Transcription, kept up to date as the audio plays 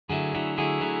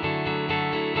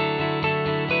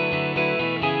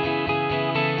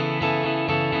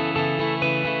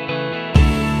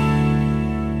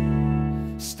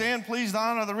please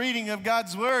honor the reading of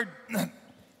God's word.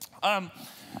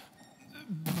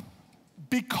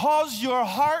 Because your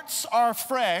hearts are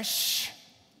fresh,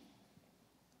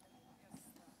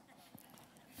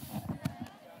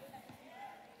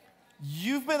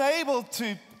 you've been able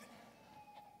to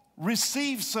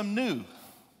receive some new.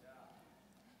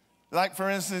 Like,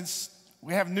 for instance,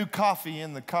 we have new coffee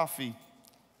in the coffee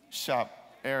shop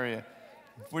area.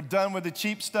 We're done with the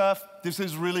cheap stuff. This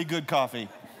is really good coffee.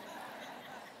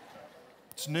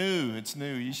 It's new. It's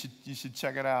new. You should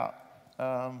check it out.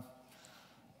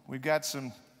 We've got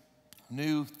some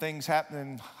new things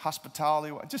happening,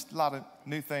 hospitality, just a lot of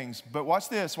new things. But watch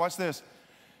this, watch this.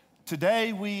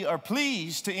 Today we are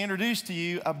pleased to introduce to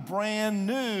you a brand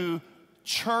new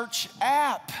church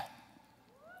app.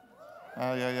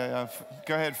 Oh, yeah.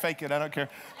 Go ahead, fake it. I don't care.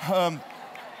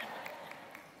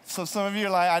 So some of you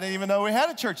are like, I didn't even know we had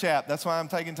a church app. That's why I'm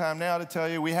taking time now to tell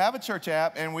you we have a church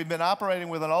app, and we've been operating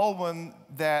with an old one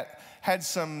that had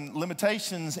some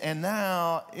limitations, and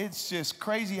now it's just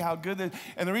crazy how good it is.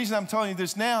 And the reason I'm telling you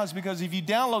this now is because if you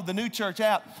download the new church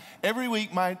app, every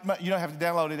week, you don't have to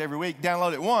download it every week,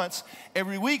 download it once.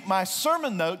 Every week, my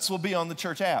sermon notes will be on the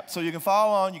church app. So you can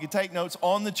follow on, you can take notes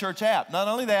on the church app. Not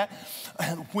only that,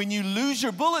 when you lose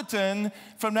your bulletin,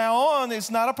 from now on,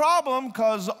 it's not a problem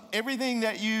because everything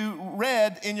that you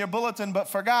read in your bulletin but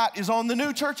forgot is on the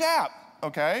new church app,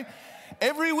 okay?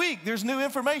 Every week, there's new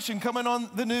information coming on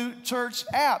the new church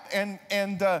app. And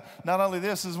not only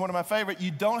this is one of my favorite, you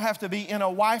don't have to be in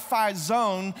a Wi-Fi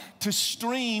zone to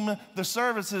stream the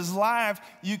services live.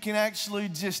 You can actually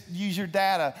just use your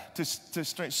data to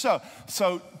stream.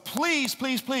 So please,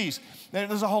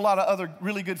 there's a whole lot of other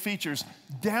really good features.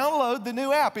 Download the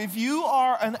new app. If you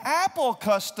are an Apple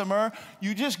customer,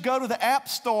 you just go to the App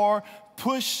Store,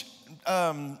 push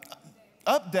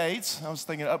updates, I was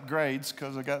thinking upgrades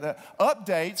because I got that,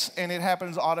 updates, and it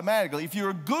happens automatically. If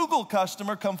you're a Google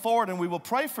customer, come forward and we will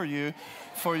pray for you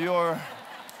for your,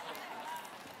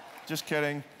 just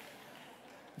kidding.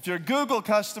 If you're a Google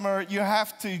customer, you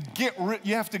have to get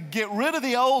rid of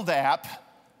the old app.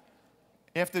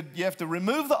 You have to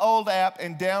remove the old app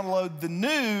and download the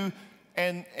new,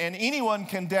 and anyone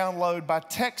can download by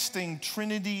texting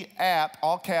Trinity app,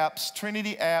 all caps,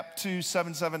 Trinity app to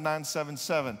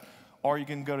 77977. Or you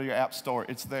can go to your app store.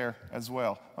 It's there as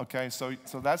well, okay? So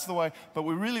that's the way. But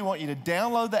we really want you to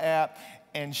download the app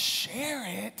and share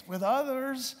it with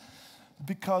others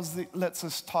because it lets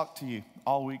us talk to you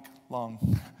all week long.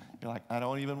 You're like, I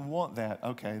don't even want that.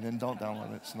 Okay, then don't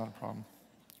download it. It's not a problem.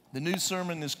 The new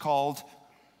sermon is called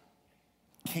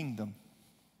Kingdom.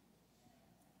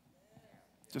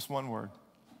 Just one word.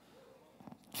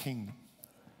 Kingdom.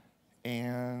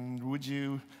 And would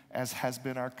you, as has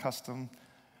been our custom,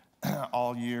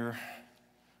 all year,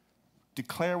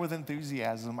 declare with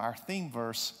enthusiasm our theme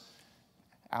verse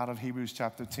out of Hebrews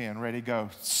chapter 10. Ready,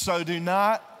 go. So do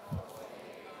not,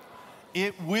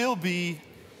 it will be,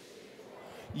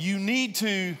 you need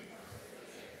to,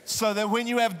 so that when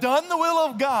you have done the will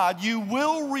of God, you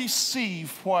will receive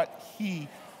what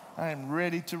I am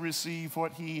ready to receive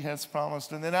what He has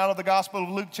promised. And then out of the Gospel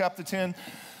of Luke chapter 10,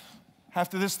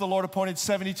 after this, the Lord appointed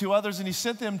 72 others, and He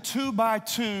sent them 2 by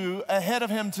 2 ahead of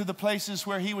Him to the places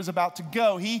where He was about to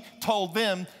go. He told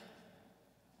them,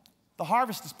 the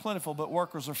harvest is plentiful, but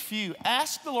workers are few.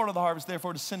 Ask the Lord of the harvest,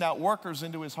 therefore, to send out workers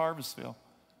into His harvest field.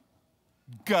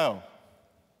 Go.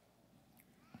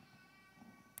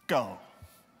 Go.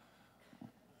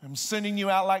 I'm sending you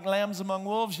out like lambs among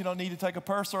wolves. You don't need to take a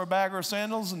purse or a bag or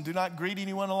sandals, and do not greet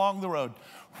anyone along the road.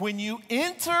 When you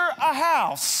enter a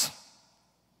house,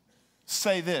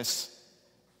 say this,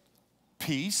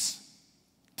 peace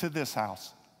to this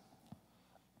house.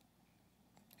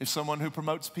 If someone who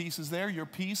promotes peace is there, your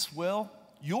peace will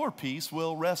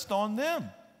rest on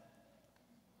them.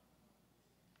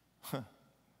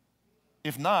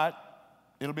 If not,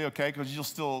 it'll be okay because you'll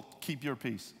still keep your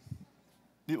peace.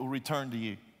 It will return to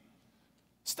you.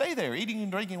 Stay there, eating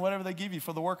and drinking whatever they give you,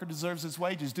 for the worker deserves his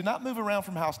wages. Do not move around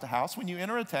from house to house. When you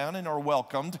enter a town and are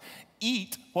welcomed,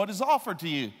 eat what is offered to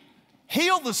you.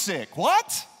 Heal the sick.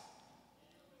 What?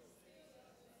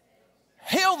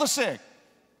 Heal the sick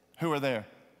who are there.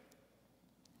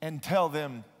 And tell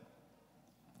them,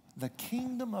 the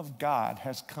kingdom of God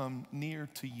has come near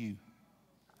to you.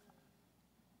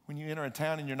 When you enter a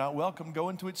town and you're not welcome, go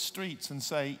into its streets and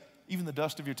say, even the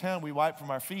dust of your town we wipe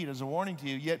from our feet as a warning to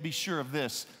you, yet be sure of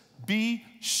this. Be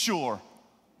sure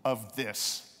of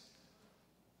this.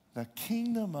 The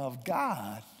kingdom of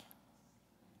God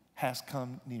has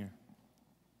come near.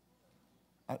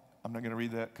 I'm not going to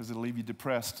read that because it'll leave you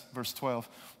depressed. Verse 12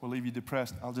 will leave you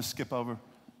depressed. I'll just skip over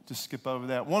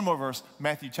that. One more verse,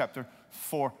 Matthew chapter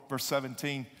 4, verse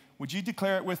 17. Would you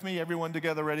declare it with me? Everyone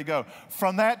together, ready, go.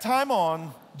 From that time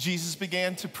on, Jesus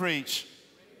began to preach,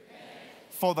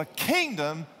 for the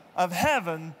kingdom of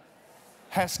heaven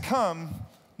has come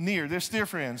near. This, dear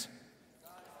friends,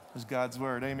 is God's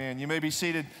word. Amen. You may be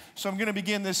seated. So I'm going to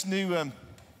begin this new,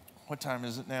 what time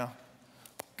is it now?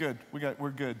 Good. We're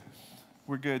good.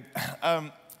 We're good.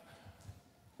 I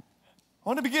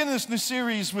want to begin this new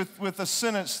series with a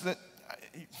sentence that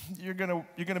you're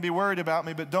gonna be worried about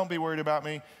me, but don't be worried about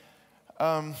me.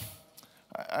 One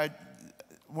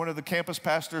of the campus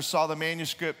pastors saw the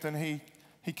manuscript, and he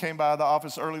came by the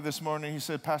office early this morning. He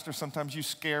said, "Pastor, sometimes you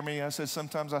scare me." I said,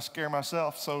 "Sometimes I scare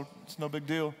myself, so it's no big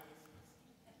deal."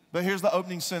 But here's the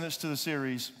opening sentence to the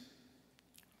series.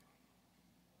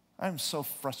 I'm so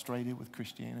frustrated with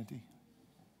Christianity.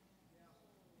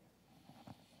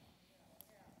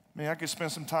 I mean, I could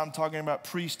spend some time talking about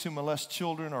priests who molest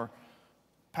children, or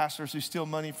pastors who steal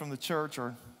money from the church,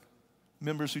 or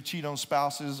members who cheat on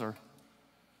spouses, or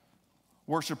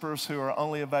worshipers who are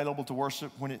only available to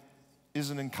worship when it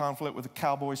isn't in conflict with a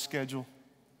cowboy schedule.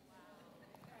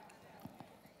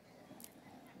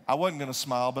 I wasn't going to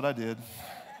smile, but I did.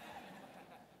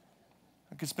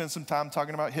 I could spend some time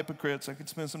talking about hypocrites. I could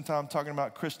spend some time talking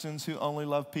about Christians who only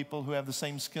love people who have the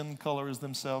same skin color as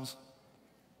themselves.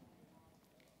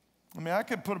 I mean, I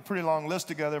could put a pretty long list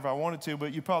together if I wanted to,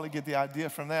 but you probably get the idea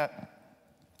from that.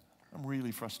 I'm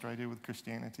really frustrated with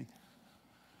Christianity.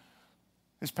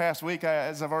 This past week,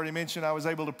 as I've already mentioned, I was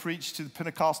able to preach to the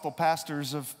Pentecostal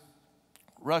pastors of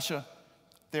Russia,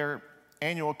 their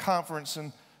annual conference.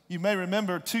 And you may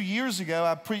remember 2 years ago,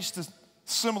 I preached a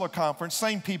similar conference,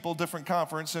 same people, different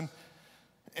conference. And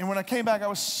when I came back, I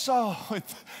was so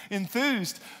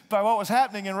enthused by what was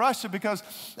happening in Russia, because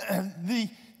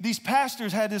these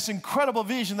pastors had this incredible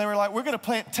vision. They were like, we're going to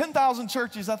plant 10,000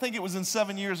 churches. I think it was in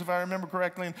 7 years, if I remember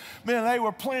correctly. And man, they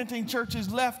were planting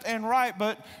churches left and right.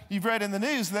 But you've read in the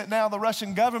news that now the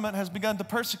Russian government has begun to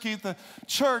persecute the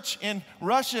church in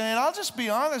Russia. And I'll just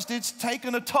be honest, it's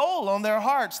taken a toll on their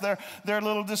hearts. They're a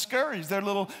little discouraged. They're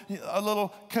a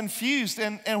little confused.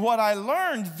 And what I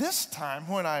learned this time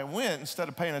when I went, instead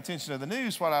of paying attention to the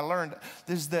news, what I learned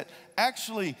is that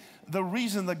actually the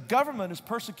reason the government is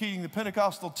persecuting the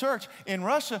Pentecostal church in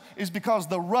Russia is because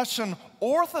the Russian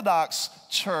Orthodox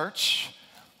Church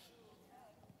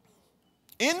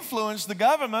influenced the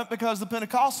government, because the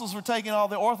Pentecostals were taking all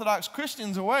the Orthodox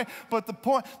Christians away. But the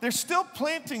point, they're still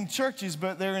planting churches,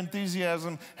 but their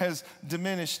enthusiasm has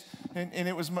diminished. And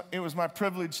it was my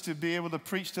privilege to be able to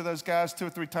preach to those guys 2 or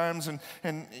 3 times.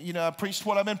 And you know, I preached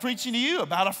what I've been preaching to you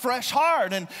about, a fresh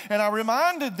heart. And I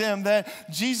reminded them that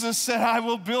Jesus said, I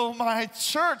will build my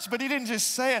church. But he didn't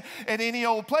just say it at any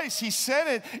old place. He said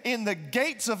it in the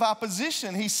gates of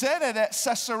opposition. He said it at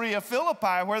Caesarea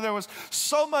Philippi, where there was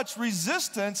so much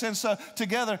resistance. And so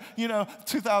together,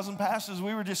 2,000 pastors,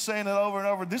 we were just saying it over and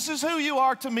over. This is who you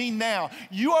are to me now.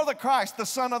 You are the Christ, the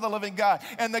Son of the living God.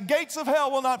 And the gates of hell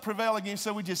will not prevail against.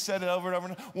 So we just said it over and over.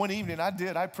 And one evening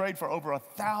I prayed for over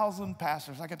 1,000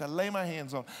 pastors. I got to lay my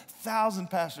hands on 1,000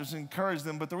 pastors and encourage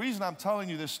them. But the reason I'm telling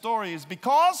you this story is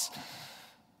because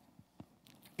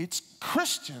it's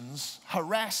Christians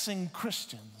harassing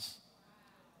Christians.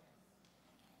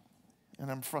 And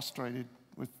I'm frustrated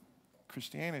with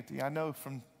Christianity. I know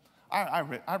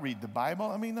I read the Bible.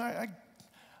 I mean,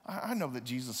 I know that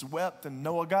Jesus wept and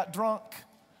Noah got drunk.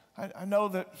 I know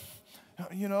that,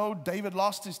 David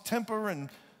lost his temper and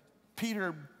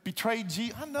Peter betrayed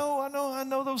Jesus. I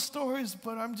know those stories,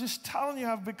 but I'm just telling you,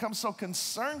 I've become so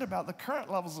concerned about the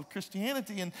current levels of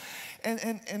Christianity,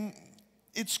 and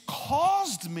it's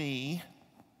caused me,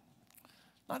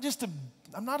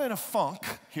 I'm not in a funk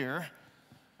here.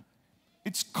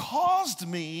 It's caused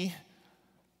me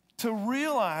to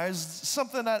realize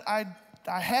something that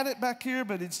I had it back here,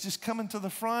 but it's just coming to the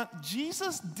front.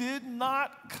 Jesus did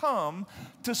not come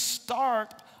to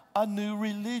start a new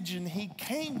religion. He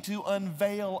came to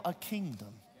unveil a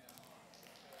kingdom.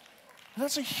 And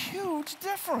that's a huge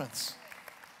difference.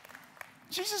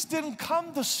 Jesus didn't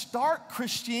come to start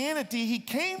Christianity. He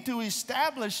came to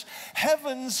establish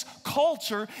heaven's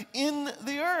culture in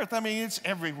the earth. I mean, it's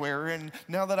everywhere. And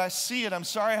now that I see it, I'm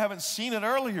sorry I haven't seen it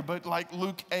earlier, but like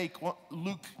Luke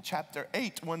chapter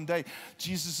 8, one day,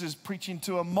 Jesus is preaching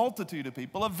to a multitude of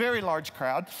people, a very large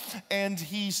crowd, and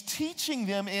he's teaching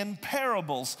them in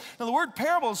parables. Now, the word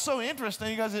parable is so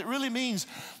interesting because it really means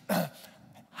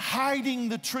hiding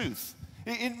the truth.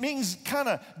 It means kind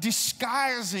of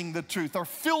disguising the truth or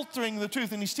filtering the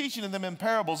truth. And he's teaching them in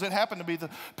parables. It happened to be the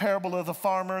parable of the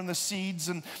farmer and the seeds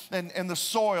and the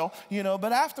soil, you know.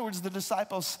 But afterwards, the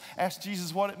disciples asked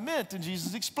Jesus what it meant. And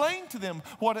Jesus explained to them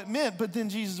what it meant. But then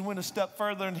Jesus went a step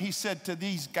further and he said to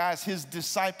these guys, his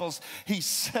disciples, he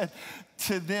said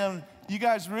to them, you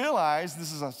guys realize,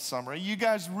 this is a summary, you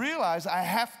guys realize I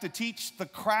have to teach the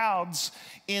crowds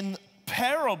in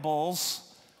parables.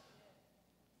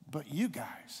 But you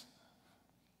guys,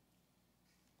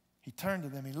 he turned to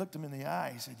them, he looked them in the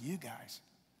eye, he said, you guys,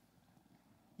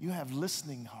 you have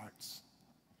listening hearts.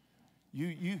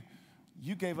 You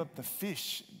gave up the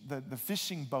fish, the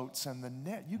fishing boats and the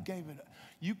net. You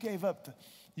gave up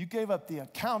the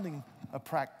accounting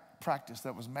practice,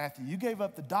 that was Matthew. You gave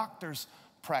up the doctor's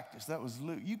practice, that was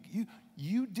Luke.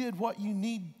 You did what you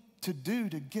need to do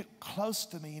to get close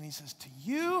to me. And he says, to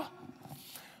you,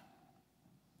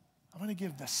 I'm going to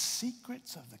give the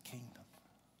secrets of the kingdom.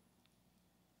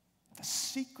 The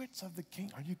secrets of the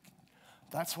kingdom.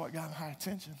 That's what got my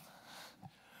attention.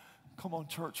 Come on,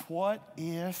 church. What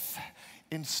if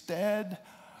instead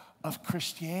of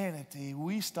Christianity,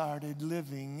 we started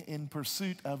living in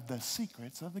pursuit of the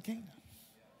secrets of the kingdom?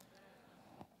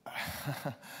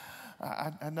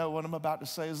 I know what I'm about to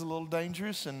say is a little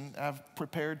dangerous, and I've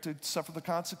prepared to suffer the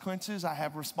consequences. I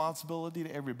have responsibility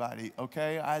to everybody,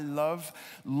 okay? I love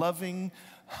loving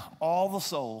all the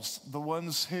souls, the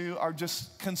ones who are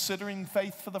just considering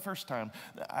faith for the first time.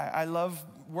 I love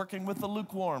working with the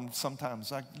lukewarm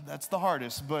sometimes. That's the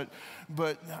hardest, but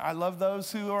I love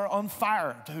those who are on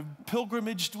fire, who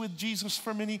pilgrimaged with Jesus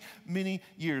for many, many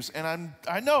years. And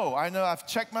I know, I've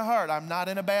checked my heart. I'm not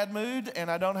in a bad mood,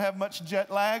 and I don't have much jet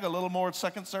lag, a little more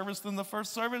second service than the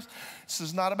first service. This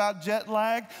is not about jet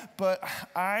lag, but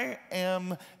I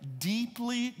am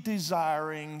deeply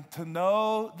desiring to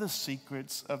know the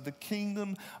secrets of the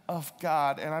kingdom of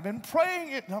God. And I've been praying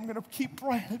it, and I'm going to keep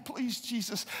praying it. Please,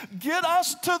 Jesus, get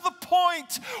us to the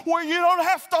point where you don't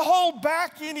have to hold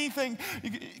back anything.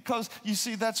 Because, you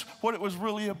see, that's what it was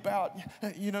really about.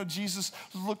 You know, Jesus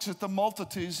looks at the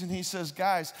multitudes, and he says,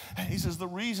 guys, he says, the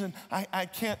reason I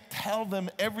can't tell them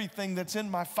everything that's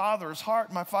in my Father's heart,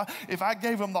 if I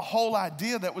gave them the whole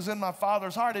idea that was in my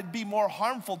Father's heart, it'd be more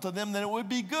harmful to them than it would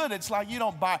be good. It's like you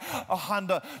don't buy a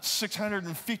Honda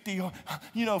 650,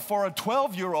 you know, for a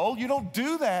 12-year-old. You don't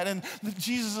do that. And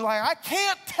Jesus is like, I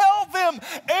can't tell them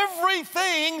everything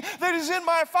that is in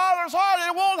my Father's heart.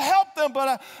 It won't help them,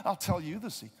 but I'll tell you the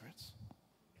secrets.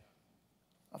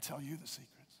 I'll tell you the secrets.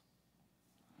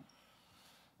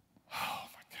 Oh,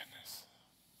 my goodness.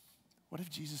 What if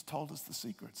Jesus told us the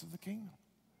secrets of the kingdom?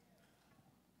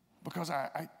 Because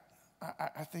I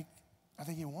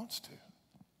think he wants to.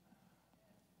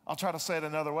 I'll try to say it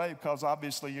another way because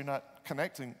obviously you're not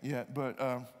connecting yet,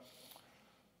 but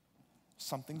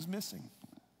something's missing.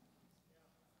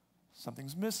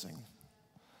 Something's missing.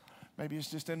 Maybe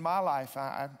it's just in my life.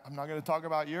 I'm not going to talk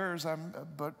about yours,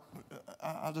 but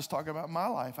I'll just talk about my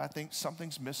life. I think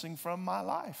something's missing from my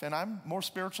life, and I'm more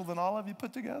spiritual than all of you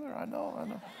put together. I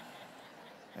know.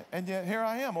 And yet here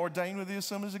I am, ordained with the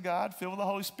Assemblies of God, filled with the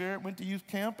Holy Spirit, went to youth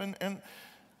camp, and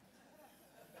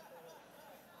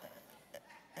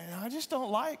I just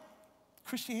don't like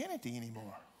Christianity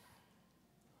anymore.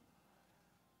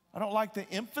 I don't like the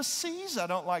emphases. I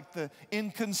don't like the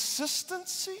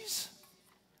inconsistencies.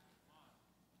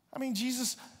 I mean,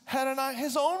 Jesus had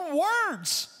his own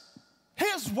words.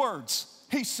 His words.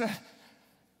 He said,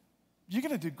 you're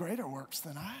going to do greater works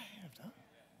than I have done.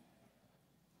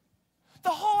 The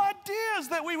whole idea is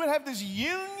that we would have this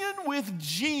union with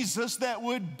Jesus that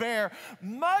would bear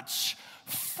much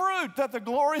fruit, that the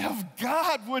glory of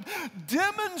God would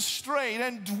demonstrate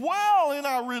and dwell in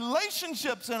our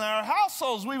relationships in our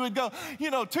households. We would go,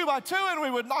 2 by 2, and we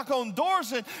would knock on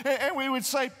doors and we would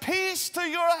say, peace to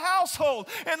your household.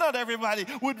 And not everybody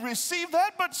would receive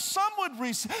that, but some would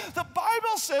receive. The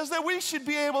Bible says that we should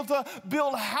be able to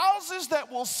build houses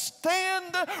that will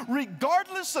stand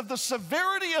regardless of the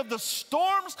severity of the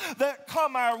storms that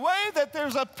come our way, that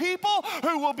there's a people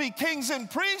who will be kings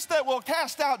and priests that will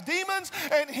cast out demons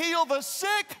and heal the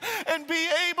sick and be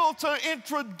able to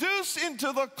introduce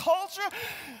into the culture,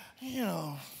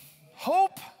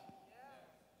 hope.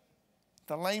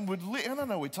 The lame would live. I don't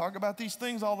know, we talk about these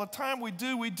things all the time. We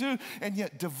do. And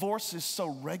yet divorce is so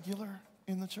regular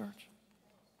in the church.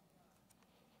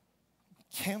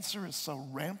 Cancer is so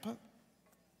rampant.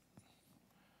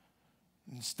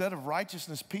 Instead of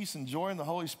righteousness, peace, and joy in the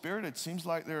Holy Spirit, it seems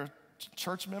like there are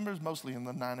church members, mostly in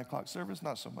the 9 o'clock service,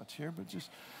 not so much here, but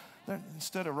just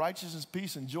instead of righteousness,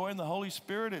 peace, and joy in the Holy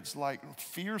Spirit, it's like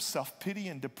fear, self-pity,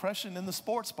 and depression in the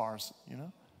sports bars,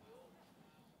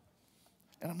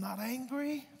 And I'm not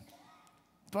angry.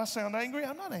 Do I sound angry?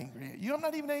 I'm not angry at you. I'm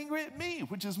not even angry at me,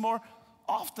 which is more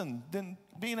often than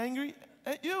being angry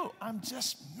at you. I'm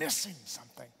just missing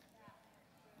something.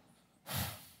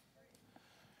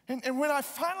 And when I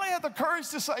finally had the courage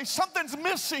to say, something's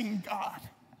missing, God,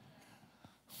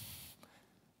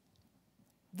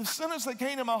 the sentence that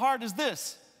came to my heart is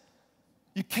this: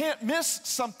 you can't miss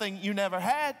something you never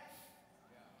had.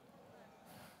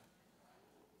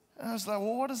 And I was like,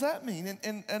 well, what does that mean?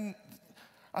 And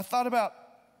I thought about,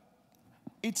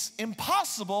 it's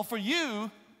impossible for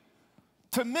you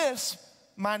to miss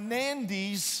my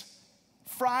Nandy's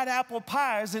fried apple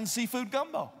pies and seafood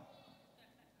gumbo.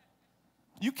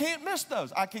 You can't miss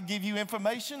those. I could give you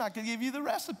information. I could give you the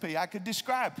recipe. I could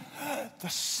describe the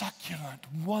succulent,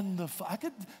 wonderful. I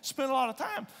could spend a lot of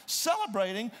time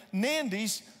celebrating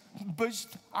Nandy's, but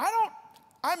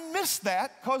I miss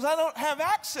that because I don't have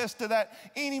access to that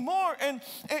anymore. And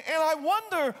I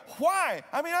wonder why.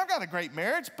 I mean, I've got a great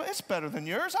marriage, but it's better than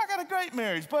yours. I got a great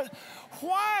marriage, but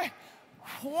why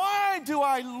do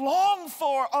I long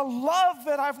for a love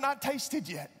that I've not tasted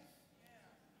yet?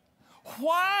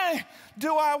 Why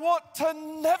do I want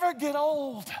to never get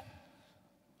old?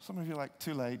 Some of you are like,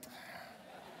 too late.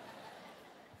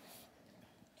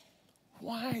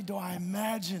 Why do I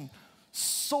imagine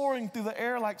soaring through the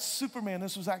air like Superman?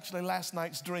 This was actually last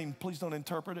night's dream. Please don't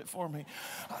interpret it for me.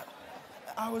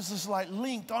 I was just like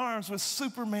linked arms with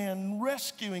Superman,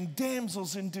 rescuing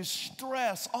damsels in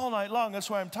distress all night long. That's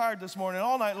why I'm tired this morning.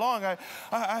 All night long,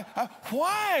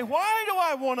 why do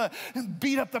I want to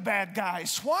beat up the bad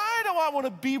guys? Why do I want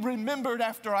to be remembered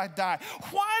after I die?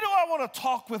 Why do I want to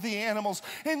talk with the animals?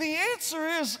 And the answer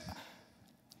is,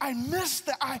 I miss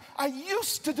that. I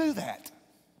used to do that.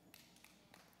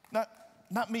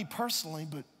 Not me personally,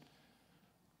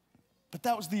 but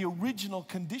that was the original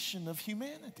condition of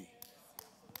humanity.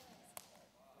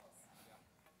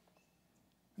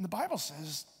 And the Bible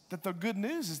says that the good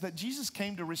news is that Jesus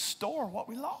came to restore what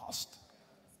we lost.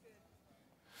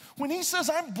 When he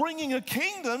says, I'm bringing a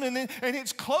kingdom and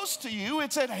it's close to you,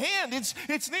 it's at hand,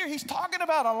 it's near, he's talking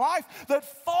about a life that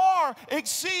far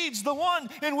exceeds the one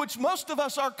in which most of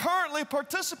us are currently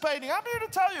participating. I'm here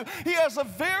to tell you, he has a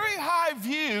very high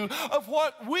view of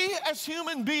what we as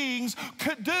human beings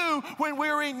could do when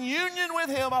we're in union with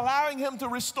him, allowing him to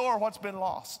restore what's been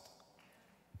lost.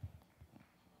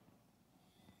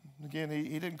 Again,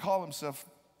 he didn't call himself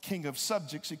king of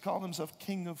subjects. He called himself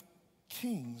king of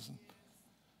kings.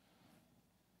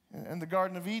 And the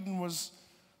Garden of Eden was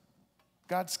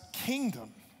God's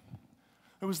kingdom.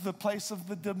 It was the place of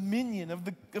the dominion of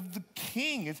the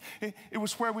king. It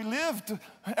was where we lived.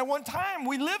 At one time,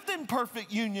 we lived in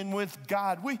perfect union with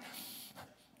God.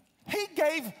 He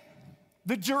gave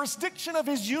the jurisdiction of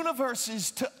his universes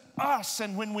to us,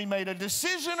 and when we made a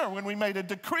decision or when we made a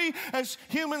decree as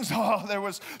humans, there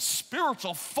was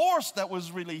spiritual force that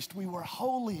was released. We were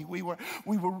holy. We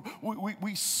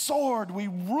soared. We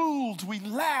ruled. We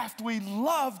laughed. We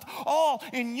loved, all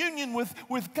in union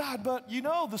with God. But you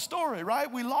know the story, right?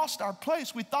 We lost our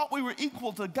place. We thought we were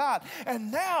equal to God,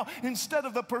 and now instead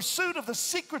of the pursuit of the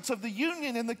secrets of the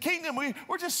union in the kingdom,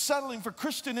 we're just settling for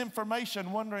Christian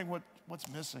information, wondering what's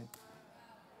missing.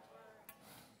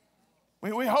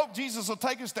 We hope Jesus will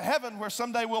take us to heaven where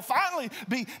someday we'll finally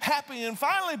be happy and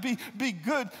finally be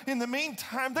good. In the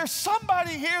meantime, there's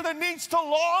somebody here that needs to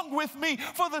long with me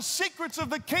for the secrets of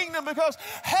the kingdom, because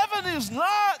heaven's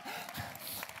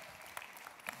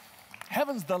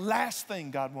the last thing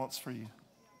God wants for you.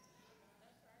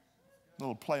 A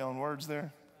little play on words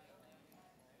there.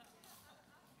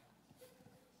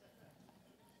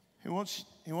 He wants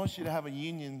you to have a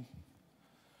union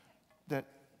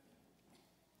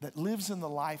that lives in the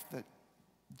life that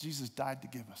Jesus died to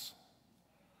give us.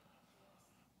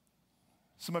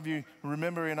 Some of you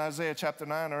remember in Isaiah chapter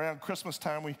 9, around Christmas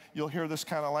time, you'll hear this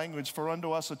kind of language. For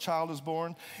unto us a child is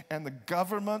born, and the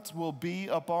government will be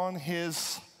upon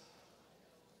his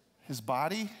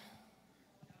body.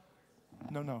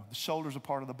 No, the shoulders are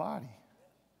part of the body.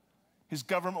 His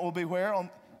government will be where?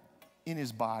 In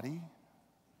his body.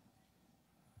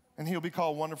 And he'll be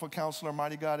called Wonderful Counselor,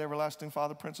 Mighty God, Everlasting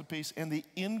Father, Prince of Peace. In the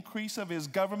increase of his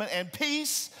government and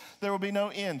peace, there will be no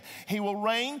end. He will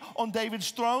reign on David's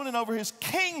throne and over his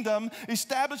kingdom,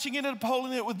 establishing it and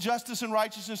upholding it with justice and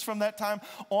righteousness from that time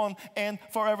on and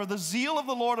forever. The zeal of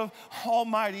the Lord of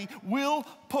Almighty will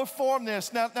perform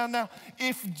this. Now,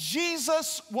 if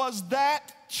Jesus was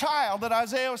that child that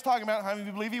Isaiah was talking about, how many of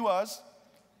you believe he was?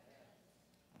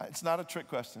 It's not a trick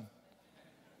question.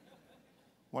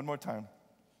 One more time,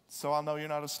 so I'll know you're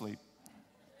not asleep.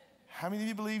 How many of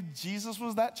you believe Jesus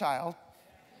was that child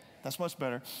That's much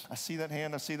better. I see that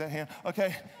hand. I see that hand.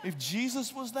 Okay, if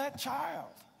Jesus was that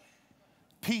child,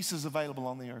 peace is available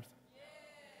on the earth.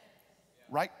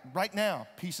 Right now,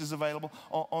 peace is available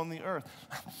on the earth.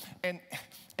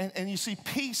 And you see,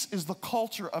 peace is the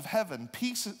culture of heaven.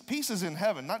 Peace is in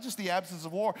heaven, not just the absence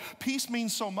of war. Peace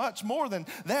means so much more than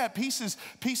that. Peace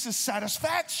is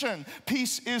satisfaction.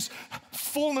 Peace is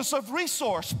fullness of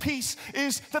resource. Peace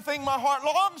is the thing my heart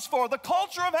longs for. The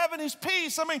culture of heaven is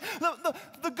peace. I mean,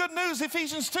 the good news,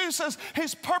 Ephesians 2 says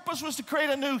his purpose was to create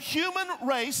a new human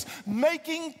race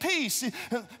making peace.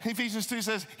 Ephesians 2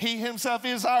 says he himself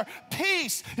is our peace.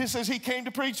 It says he came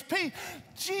to preach peace.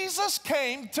 Jesus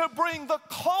came to bring the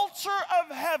culture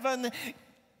of heaven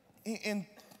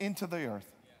into the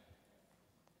earth.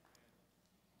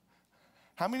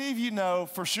 How many of you know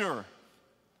for sure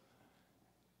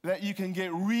that you can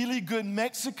get really good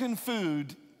Mexican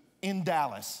food in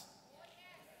Dallas?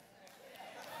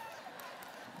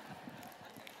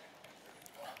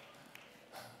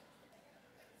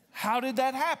 How did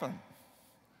that happen?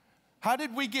 How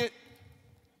did we get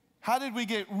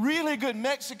really good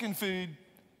Mexican food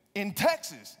in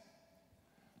Texas?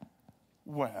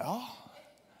 Well,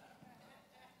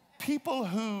 people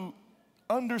who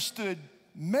understood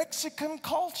Mexican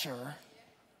culture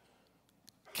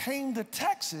came to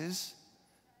Texas,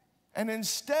 and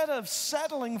instead of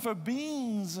settling for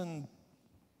beans and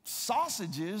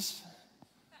sausages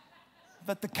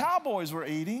that the cowboys were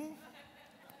eating,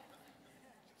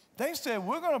 they said,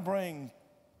 we're going to bring,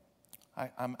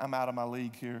 I'm out of my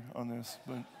league here on this,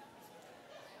 but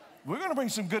we're going to bring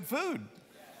some good food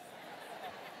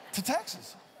to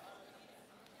Texas.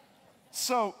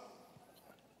 So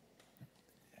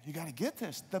you got to get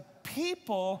this. The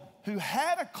people who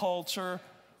had a culture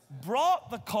brought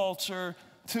the culture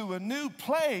to a new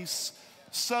place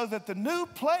so that the new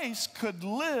place could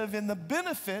live in the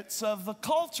benefits of the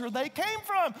culture they came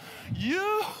from.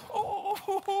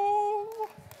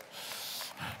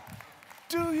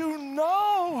 Do you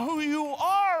know who you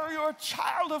are? You're a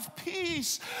child of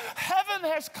peace. Heaven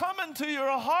has come into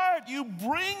your heart. You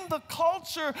bring the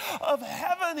culture of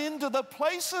heaven into the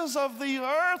places of the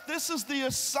earth. This is the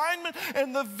assignment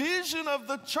and the vision of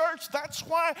the church. That's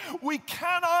why we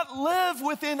cannot live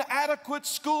with inadequate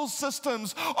school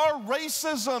systems or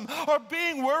racism or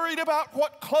being worried about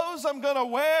what clothes I'm going to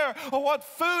wear or what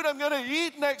food I'm going to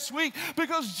eat next week,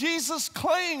 because Jesus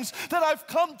claims that I've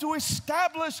come to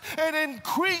establish an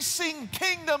increasing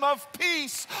kingdom of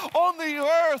peace on the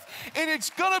earth, and it's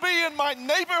going to be in my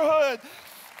neighborhood.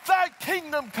 Thy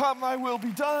kingdom come, thy will be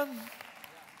done.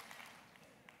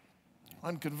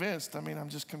 I'm convinced, I'm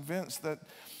just convinced that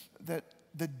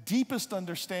the deepest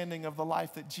understanding of the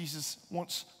life that Jesus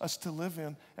wants us to live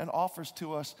in and offers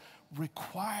to us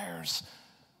requires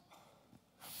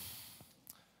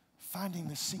finding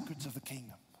the secrets of the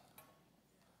kingdom.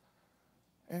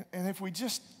 And if we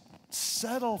just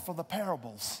settle for the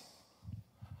parables,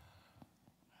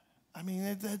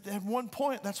 at one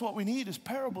point, that's what we need is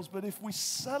parables. But if we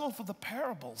settle for the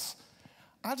parables,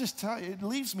 I just tell you, it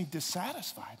leaves me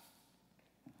dissatisfied.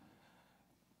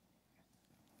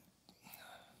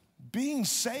 Being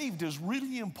saved is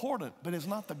really important, but it's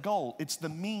not the goal. It's the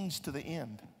means to the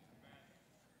end.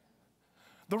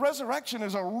 The resurrection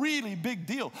is a really big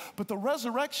deal, but the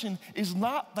resurrection is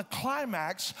not the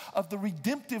climax of the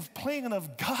redemptive plan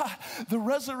of God. The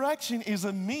resurrection is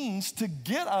a means to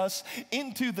get us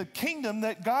into the kingdom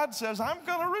that God says, I'm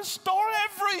going to restore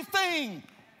everything.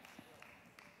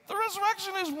 The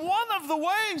resurrection is one of the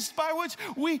ways by which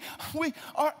we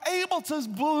are able to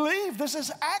believe this is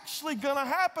actually going to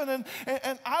happen.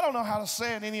 And I don't know how to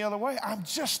say it any other way. I'm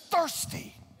just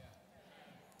thirsty.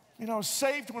 I was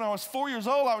saved when I was 4 years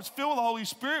old. I was filled with the Holy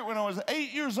Spirit when I was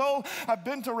 8 years old. I've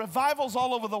been to revivals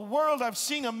all over the world. I've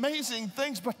seen amazing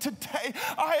things. But today,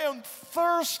 I am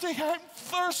thirsty. I'm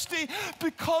thirsty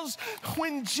because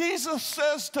when Jesus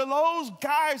says to those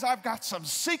guys, I've got some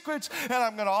secrets and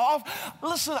I'm going to offer.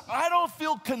 Listen, I don't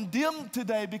feel condemned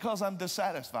today because I'm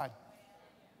dissatisfied.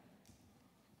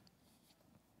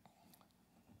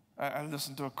 I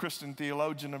listened to a Christian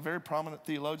theologian, a very prominent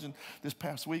theologian, this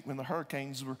past week when the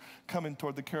hurricanes were coming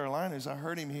toward the Carolinas. I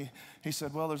heard him, he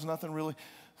said, well, there's nothing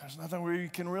we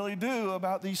can really do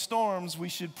about these storms. We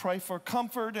should pray for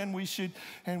comfort, and we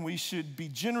should be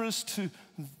generous to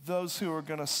those who are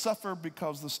going to suffer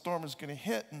because the storm is going to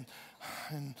hit,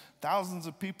 and thousands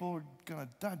of people are going to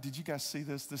die. Did you guys see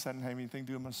this? This hadn't have anything to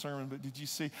do with my sermon, but did you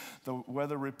see the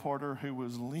weather reporter who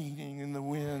was leaning in the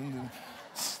wind and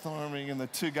storming, and the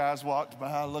two guys walked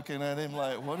by looking at him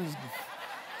like,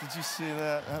 did you see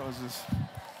that?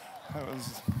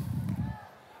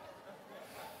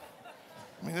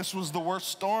 I mean, this was the worst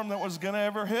storm that was going to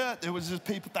ever hit. It was just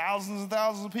people, thousands and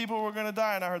thousands of people were going to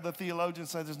die. And I heard the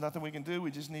theologians say there's nothing we can do. We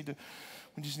just need to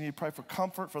pray for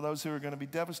comfort for those who are going to be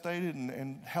devastated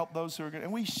and help those who are going to.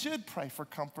 And we should pray for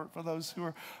comfort for those who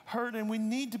are hurt. And we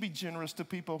need to be generous to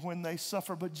people when they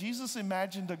suffer. But Jesus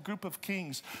imagined a group of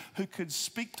kings who could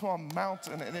speak to a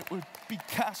mountain and it would be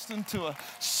cast into a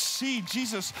sea.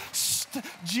 Jesus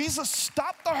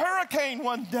stopped the hurricane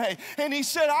one day and he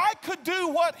said, I could do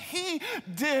what he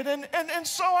did. And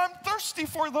so I'm thirsty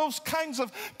for those kinds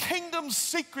of kingdom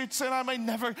secrets, and I may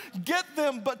never get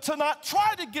them, but to not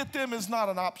try to get them is not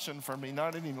an option for me,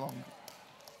 not any longer.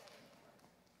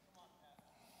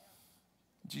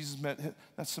 Jesus met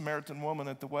that Samaritan woman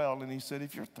at the well and he said,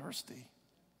 if you're thirsty,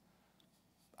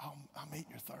 I'll meet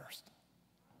your thirst.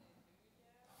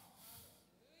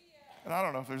 And I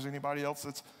don't know if there's anybody else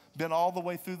that's been all the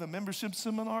way through the membership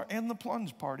seminar and the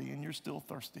plunge party and you're still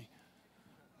thirsty.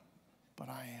 But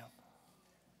I am.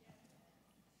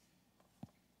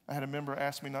 I had a member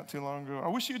ask me not too long ago, I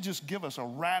wish you'd just give us a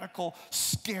radical,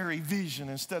 scary vision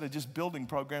instead of just building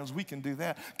programs. We can do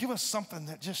that. Give us something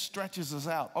that just stretches us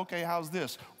out. Okay, how's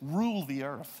this? Rule the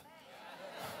earth.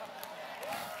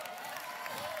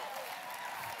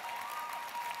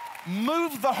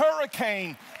 Move the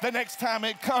hurricane the next time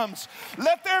it comes.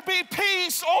 Let there be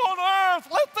peace on earth.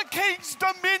 Let the king's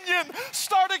dominion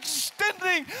start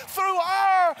extending through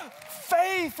our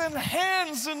faith and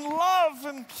hands and love.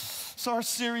 And so our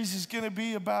series is going to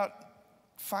be about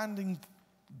finding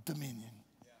dominion.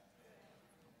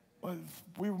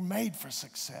 We were made for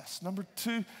success. Number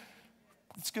 2,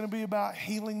 it's going to be about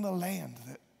healing the land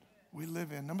that we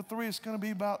live in. Number 3, it's going to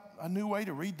be about a new way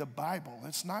to read the Bible.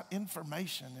 It's not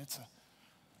information. It's a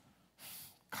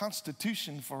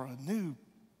constitution for a new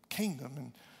kingdom.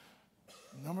 And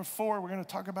number 4, we're going to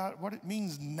talk about what it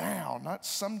means now, not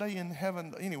someday in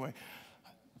heaven. Anyway,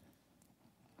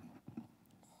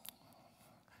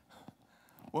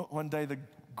 one day the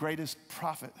greatest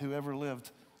prophet who ever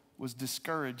lived was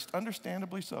discouraged,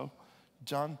 understandably so.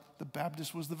 John the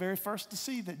Baptist was the very first to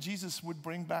see that Jesus would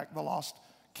bring back the lost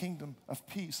kingdom of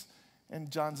peace. And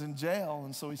John's in jail,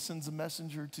 and so he sends a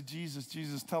messenger to Jesus.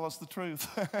 Jesus, tell us the truth.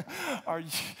 Are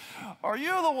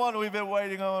you the one we've been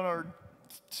waiting on, or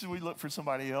should we look for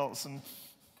somebody else? And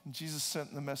Jesus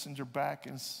sent the messenger back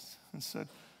and said,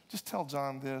 just tell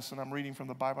John this, and I'm reading from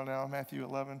the Bible now, Matthew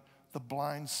 11. The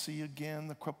blind see again,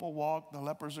 the crippled walk, the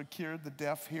lepers are cured, the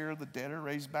deaf hear, the dead are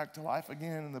raised back to life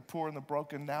again, and the poor and the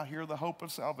broken now hear the hope of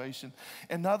salvation.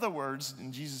 In other words,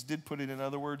 and Jesus did put it in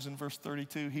other words in verse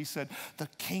 32, he said, the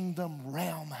kingdom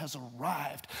realm has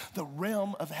arrived. The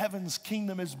realm of heaven's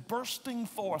kingdom is bursting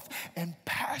forth, and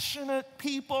passionate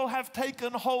people have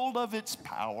taken hold of its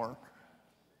power.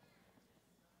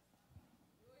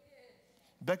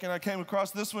 Becky and I came across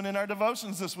this one in our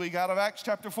devotions this week out of Acts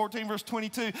chapter 14, verse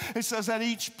 22. It says, at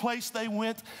each place they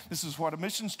went, this is what a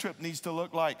missions trip needs to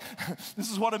look like. This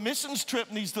is what a missions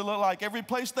trip needs to look like. Every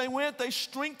place they went, they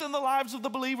strengthened the lives of the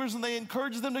believers and they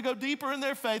encouraged them to go deeper in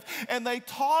their faith. And they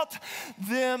taught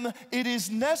them it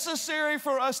is necessary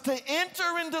for us to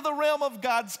enter into the realm of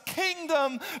God's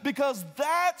kingdom because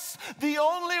that's the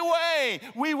only way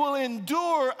we will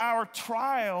endure our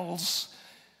trials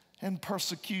and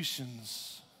persecutions.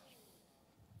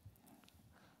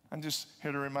 I'm just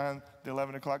here to remind the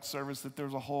 11 o'clock service that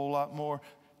there's a whole lot more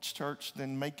church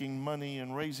than making money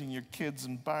and raising your kids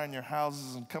and buying your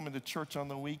houses and coming to church on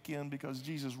the weekend, because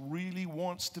Jesus really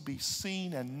wants to be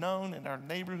seen and known in our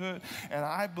neighborhood. And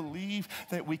I believe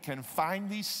that we can find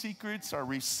these secrets or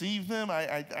receive them.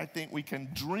 I think we can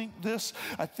drink this.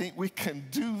 I think we can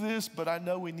do this, but I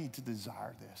know we need to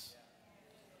desire this.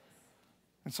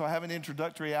 And so I have an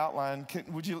introductory outline. Can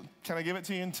I give it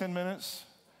to you in 10 minutes?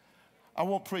 I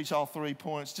won't preach all 3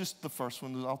 points, just the first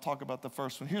one. I'll talk about the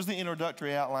first one. Here's the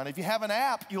introductory outline. If you have an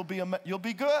app, you'll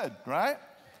be good, right?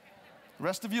 The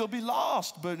rest of you will be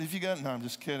lost. But if you got, no, I'm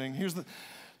just kidding. Here's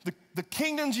the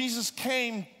kingdom Jesus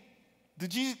came.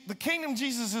 The kingdom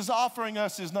Jesus is offering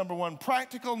us is number 1,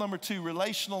 practical, number 2,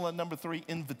 relational, and number 3,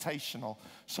 invitational.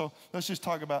 So let's just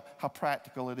talk about how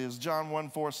practical it is. John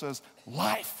 1:4 says,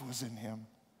 life was in him.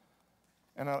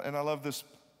 And I love this.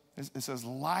 It says,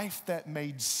 life that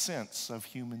made sense of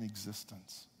human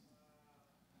existence.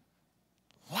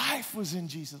 Life was in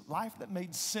Jesus. Life that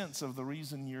made sense of the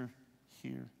reason you're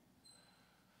here.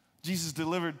 Jesus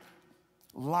delivered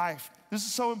life. This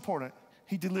is so important.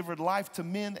 He delivered life to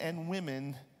men and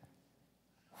women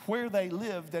where they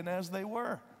lived and as they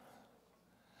were.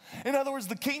 In other words,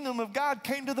 the kingdom of God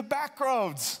came to the back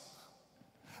roads.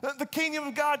 The kingdom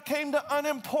of God came to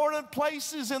unimportant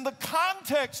places, and the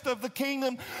context of the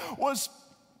kingdom was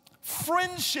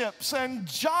friendships and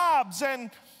jobs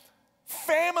and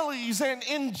families and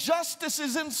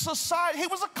injustices in society. He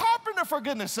was a carpenter, for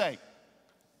goodness sake.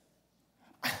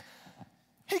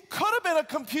 He could have been a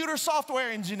computer software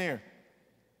engineer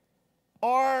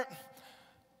or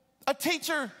a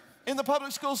teacher in the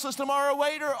public school system or a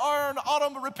waiter or an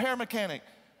auto repair mechanic.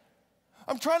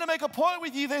 I'm trying to make a point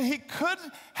with you that he could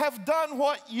have done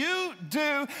what you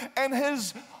do, and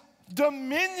his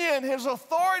dominion, his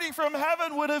authority from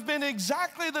heaven would have been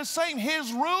exactly the same.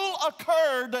 His rule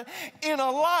occurred in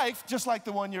a life just like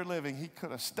the one you're living. He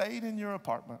could have stayed in your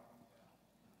apartment.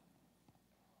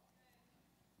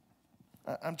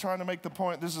 I'm trying to make the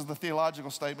point, this is the theological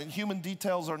statement. Human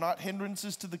details are not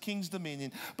hindrances to the king's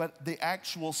dominion, but the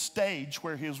actual stage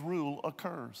where his rule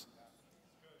occurs.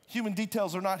 Human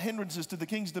details are not hindrances to the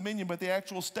king's dominion, but the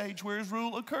actual stage where his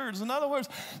rule occurs. In other words,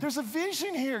 there's a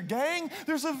vision here, gang.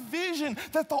 There's a vision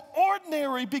that the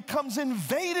ordinary becomes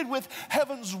invaded with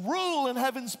heaven's rule and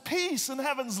heaven's peace and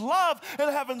heaven's love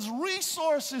and heaven's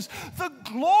resources. The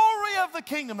glory of the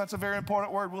kingdom, that's a very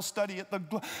important word. We'll study it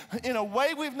in a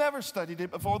way we've never studied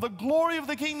it before. The glory of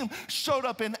the kingdom showed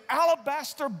up in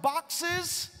alabaster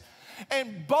boxes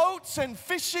and boats and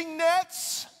fishing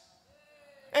nets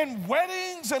and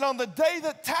weddings, and on the day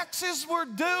that taxes were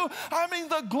due. I mean,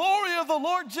 the glory of the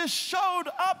Lord just showed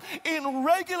up in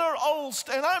regular old,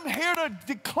 and I'm here to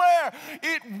declare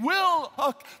it will,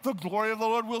 the glory of the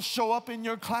Lord will show up in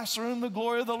your classroom. The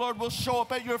glory of the Lord will show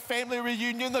up at your family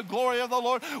reunion. The glory of the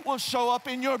Lord will show up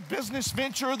in your business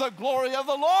venture. The glory of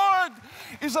the Lord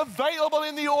is available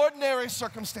in the ordinary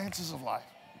circumstances of life.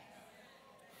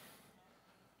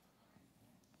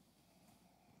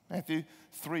 Matthew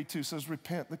 3:2 says,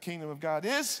 repent, the kingdom of God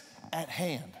is at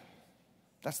hand.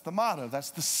 That's the motto. That's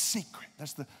the secret.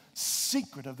 That's the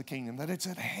secret of the kingdom, that it's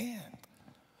at hand.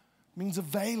 It means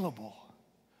available.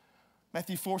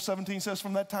 Matthew 4:17 says,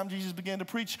 from that time Jesus began to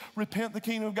preach, repent, the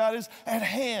kingdom of God is at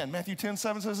hand. Matthew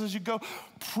 10:7 says, as you go,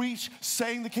 preach,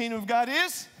 saying the kingdom of God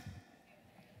is.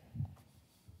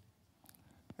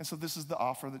 And so this is the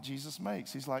offer that Jesus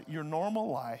makes. He's like, your normal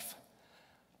life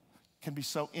can be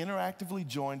so interactively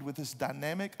joined with this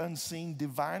dynamic, unseen,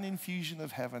 divine infusion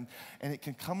of heaven, and it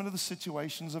can come into the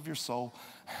situations of your soul.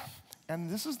 And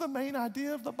this is the main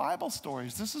idea of the Bible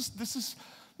stories. This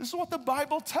is what the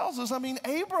Bible tells us. I mean,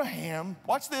 Abraham,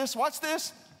 watch this.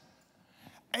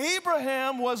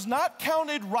 Abraham was not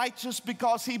counted righteous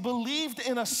because he believed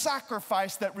in a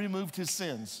sacrifice that removed his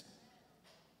sins.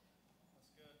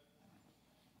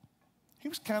 He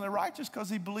was counted righteous because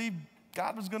he believed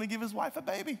God was going to give his wife a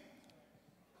baby.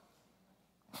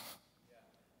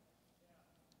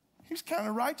 He was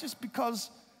counted righteous because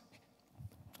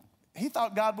he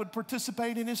thought God would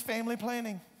participate in his family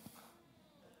planning.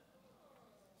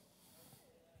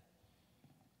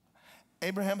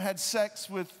 Abraham had sex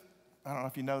with, I don't know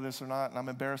if you know this or not, and I'm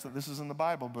embarrassed that this is in the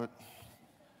Bible, but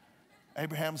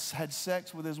Abraham had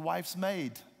sex with his wife's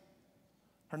maid.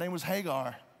 Her name was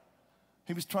Hagar.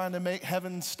 He was trying to make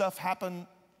heaven stuff happen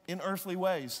in earthly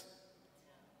ways.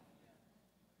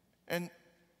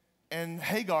 And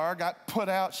Hagar got put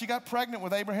out. She got pregnant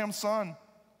with Abraham's son.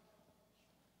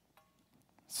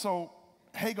 So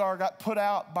Hagar got put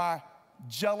out by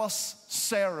jealous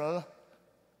Sarah.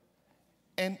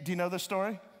 And do you know the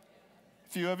story? A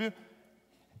few of you?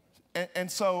 And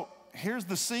so here's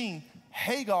the scene.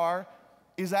 Hagar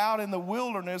is out in the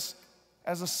wilderness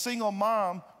as a single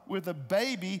mom with a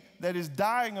baby that is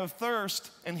dying of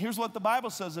thirst. And here's what the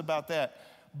Bible says about that.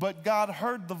 But God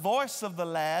heard the voice of the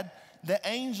lad. The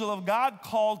angel of God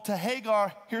called to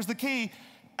Hagar, here's the key,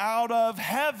 out of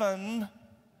heaven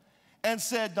and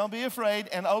said, don't be afraid,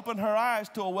 and opened her eyes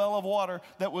to a well of water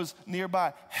that was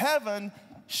nearby. Heaven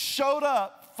showed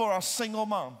up for a single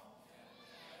mom.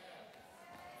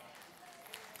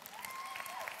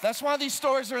 That's why these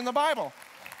stories are in the Bible.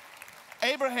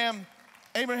 Abraham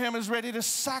is ready to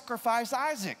sacrifice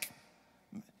Isaac.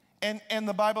 And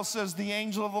the Bible says the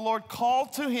angel of the Lord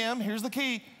called to him, here's the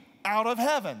key, out of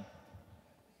heaven.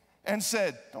 And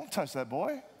said, don't touch that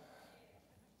boy.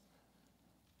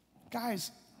 Guys,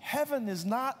 heaven is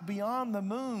not beyond the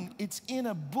moon. It's in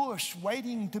a bush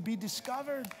waiting to be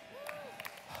discovered.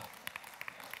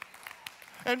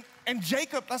 And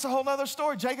Jacob, that's a whole other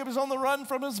story. Jacob is on the run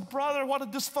from his brother. What a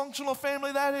dysfunctional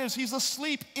family that is. He's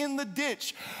asleep in the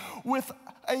ditch with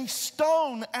a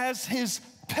stone as his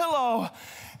pillow.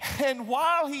 And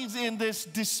while he's in this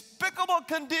despicable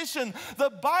condition, the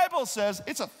Bible says,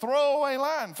 it's a throwaway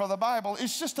line for the Bible.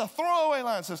 It's just a throwaway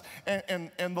line. It says,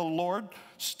 and the Lord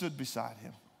stood beside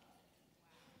him.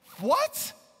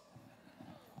 What?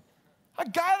 A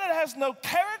guy that has no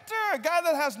character, a guy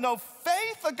that has no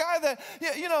faith, a guy that,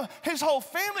 his whole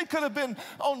family could have been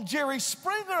on Jerry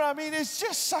Springer. I mean, it's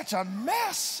just such a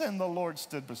mess. And the Lord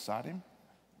stood beside him.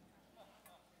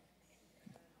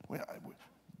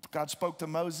 God spoke to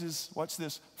Moses, watch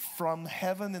this, from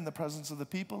heaven in the presence of the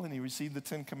people, and he received the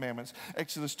 10 commandments.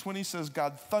 Exodus 20 says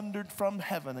God thundered from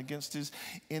heaven against his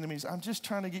enemies. I'm just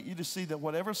trying to get you to see that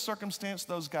whatever circumstance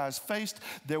those guys faced,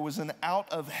 there was an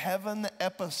out of heaven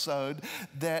episode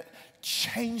that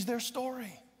changed their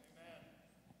story.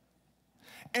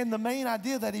 And the main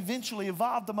idea that eventually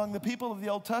evolved among the people of the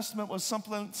Old Testament was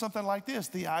something like this.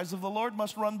 The eyes of the Lord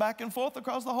must run back and forth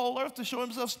across the whole earth to show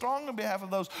himself strong on behalf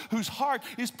of those whose heart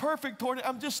is perfect toward it.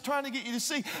 I'm just trying to get you to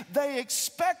see they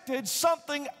expected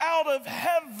something out of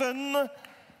heaven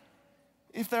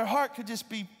if their heart could just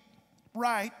be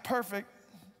right, perfect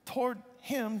toward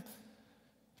him.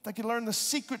 If they could learn the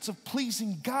secrets of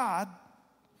pleasing God.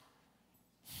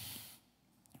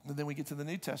 And then we get to the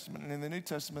New Testament. And in the New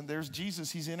Testament, there's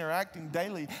Jesus. He's interacting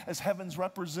daily as heaven's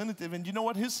representative. And you know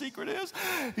what his secret is?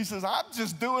 He says, I'm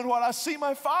just doing what I see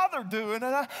my Father doing.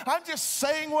 And I'm just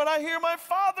saying what I hear my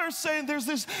Father saying. There's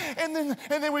this, and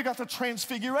then we got the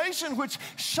transfiguration, which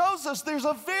shows us there's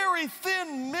a very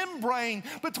thin membrane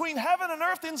between heaven and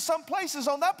earth in some places.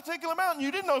 On that particular mountain,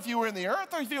 you didn't know if you were in the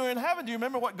earth or if you were in heaven. Do you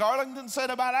remember what Garlington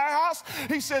said about our house?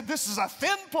 He said, this is a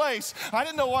thin place. I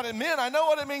didn't know what it meant. I know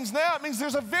what it means now. It means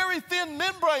there's a very thin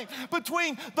membrane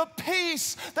between the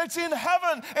peace that's in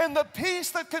heaven and the peace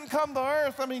that can come to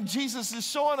earth. I mean, Jesus is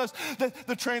showing us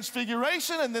the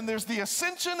transfiguration, and then there's the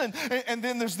ascension, and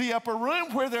then there's the upper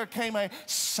room where there came a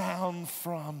sound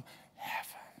from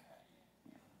heaven.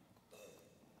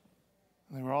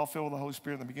 And they were all filled with the Holy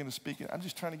Spirit and they began to speak. I'm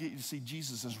just trying to get you to see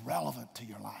Jesus is relevant to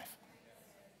your life.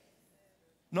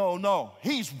 No,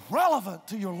 he's relevant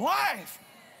to your life.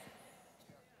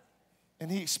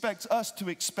 And he expects us to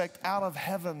expect out of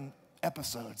heaven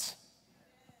episodes.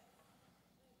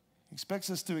 He expects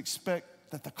us to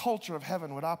expect that the culture of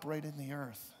heaven would operate in the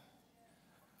earth.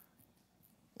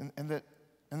 And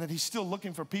that he's still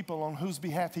looking for people on whose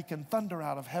behalf he can thunder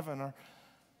out of heaven, or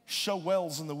show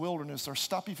wells in the wilderness, or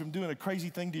stop you from doing a crazy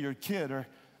thing to your kid, or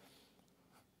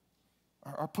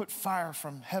put fire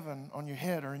from heaven on your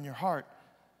head or in your heart.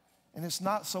 And it's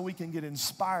not so we can get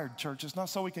inspired, church. It's not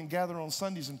so we can gather on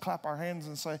Sundays and clap our hands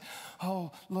and say,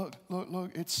 oh, look.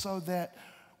 It's so that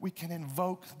we can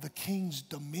invoke the King's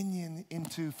dominion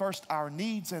into first our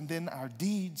needs and then our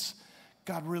deeds.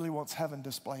 God really wants heaven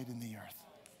displayed in the earth.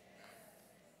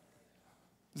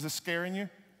 Is this scaring you?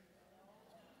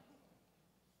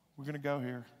 We're going to go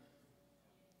here.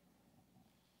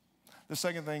 The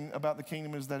second thing about the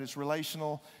kingdom is that it's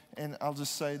relational. And I'll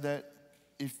just say that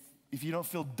if you don't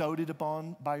feel doted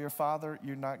upon by your Father,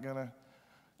 you're not gonna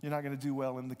do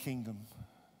well in the kingdom.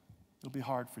 It'll be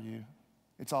hard for you.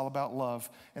 It's all about love.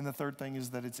 And the third thing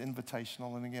is that it's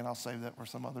invitational. And again, I'll save that for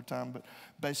some other time. But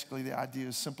basically, the idea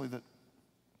is simply that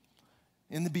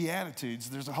in the Beatitudes,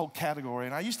 there's a whole category.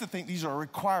 And I used to think these are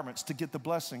requirements to get the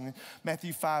blessing. In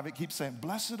Matthew 5, it keeps saying,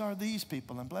 blessed are these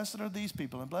people, and blessed are these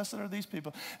people, and blessed are these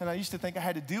people. And I used to think I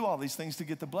had to do all these things to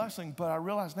get the blessing. But I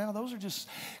realize now those are just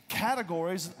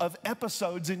categories of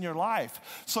episodes in your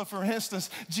life. So for instance,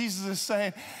 Jesus is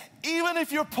saying, even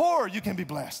if you're poor, you can be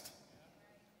blessed.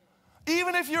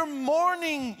 Even if you're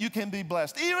mourning, you can be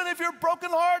blessed. Even if you're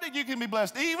brokenhearted, you can be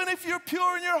blessed. Even if you're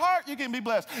pure in your heart, you can be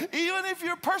blessed. Even if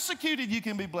you're persecuted, you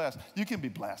can be blessed. You can be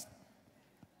blessed.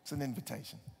 It's an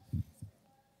invitation.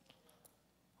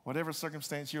 Whatever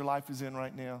circumstance your life is in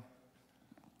right now,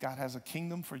 God has a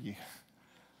kingdom for you.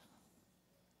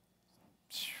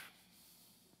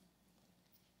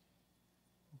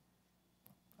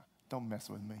 Don't mess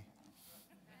with me.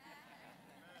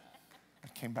 I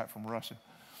came back from Russia.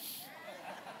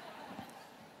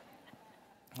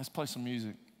 Let's play some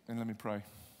music and let me pray.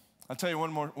 I'll tell you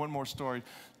one more story.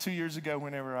 2 years ago,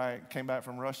 whenever I came back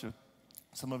from Russia,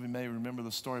 some of you may remember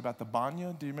the story about the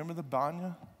banya. Do you remember the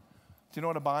banya? Do you know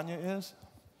what a banya is?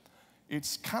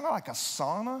 It's kind of like a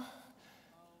sauna,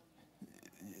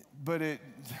 but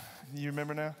you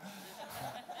remember now?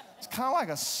 It's kind of like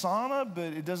a sauna,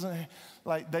 but it doesn't,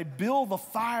 like they build the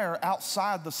fire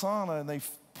outside the sauna and they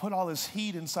put all this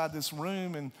heat inside this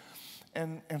room.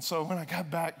 And so when I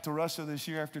got back to Russia this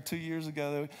year after 2 years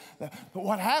ago, but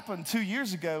what happened 2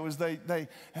 years ago was they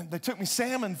took me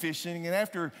salmon fishing, and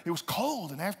after it was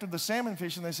cold, and after the salmon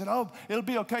fishing, they said, oh, it'll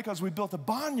be okay because we built a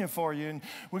banya for you, and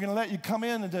we're going to let you come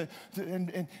in.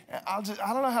 And I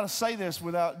don't know how to say this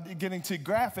without getting too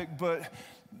graphic, but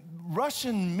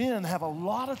Russian men have a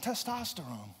lot of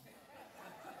testosterone.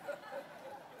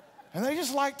 And they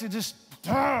just like to just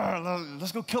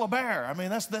let's go kill a bear. I mean,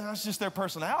 that's just their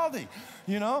personality,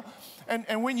 you know?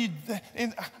 And when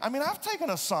I've taken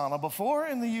a sauna before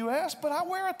in the U.S., but I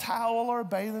wear a towel or a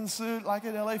bathing suit like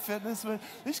at LA Fitness. But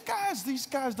these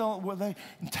guys don't,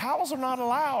 towels are not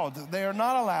allowed. They are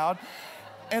not allowed.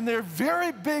 And they're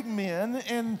very big men,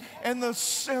 and the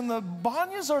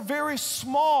banyas are very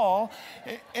small,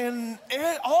 and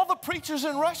all the preachers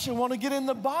in Russia want to get in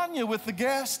the banya with the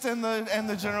guest and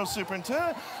the general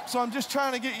superintendent. So I'm just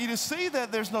trying to get you to see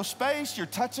that there's no space. You're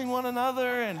touching one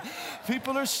another, and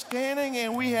people are standing.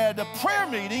 And we had a prayer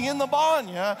meeting in the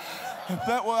banya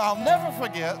that I'll never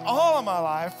forget all of my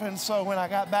life. And so when I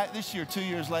got back this year, 2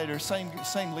 years later, same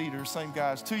leaders, same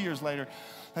guys. 2 years later,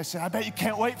 they said, I bet you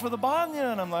can't wait for the banya.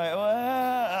 And I'm like,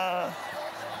 well.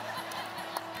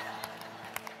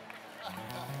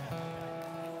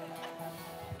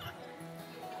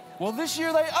 Well, this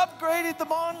year they upgraded the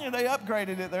banya. They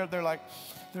upgraded it. They're like,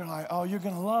 oh, you're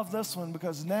going to love this one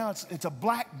because now it's a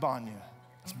black banya.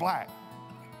 It's black.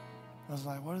 I was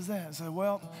like, what is that? I said,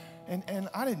 well, and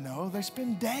I didn't know. They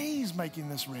spend days making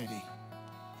this ready.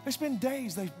 They spend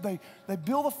days. They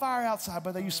build a fire outside,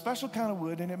 but they use special kind of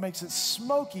wood, and it makes it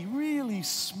smoky, really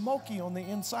smoky on the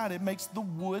inside. It makes the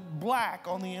wood black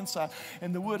on the inside,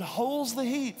 and the wood holds the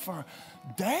heat for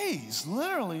days,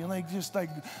 literally. And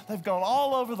they've gone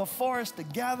all over the forest to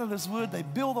gather this wood. They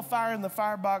build a fire in the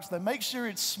firebox. They make sure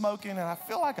it's smoking, and I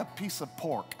feel like a piece of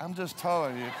pork. I'm just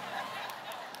telling you.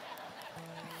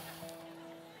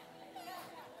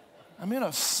 I'm in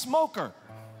a smoker.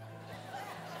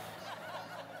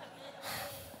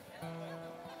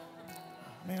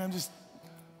 I mean,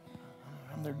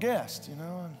 I'm their guest, you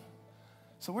know. And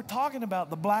so we're talking about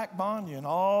the black banya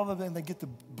and then they get the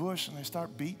bush and they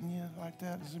start beating you like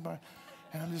that.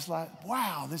 And I'm just like,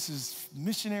 wow, this is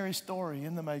missionary story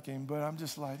in the making. But I'm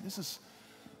just like,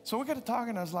 so we got to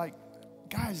talking. I was like,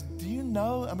 guys, do you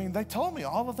know? I mean, they told me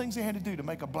all the things they had to do to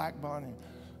make a black banya.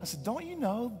 I said, don't you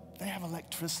know they have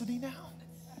electricity now?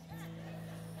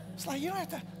 It's like, you don't have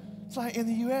to. It's like in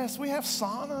the U.S., we have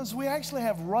saunas. We actually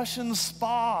have Russian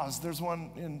spas. There's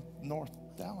one in North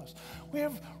Dallas.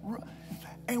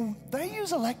 And they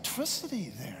use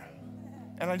electricity there.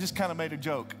 And I just kind of made a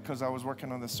joke because I was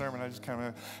working on this sermon. I just kind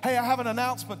of, hey, I have an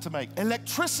announcement to make.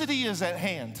 Electricity is at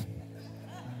hand.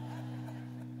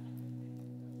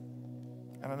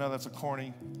 And I know that's a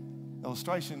corny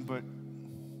illustration, but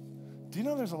do you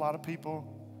know there's a lot of people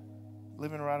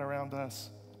living right around us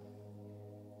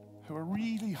who are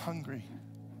really hungry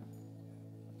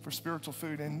for spiritual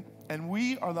food. And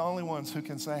we are the only ones who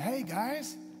can say, hey,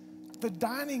 guys, the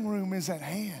dining room is at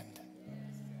hand.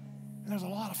 And there's a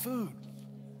lot of food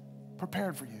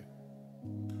prepared for you.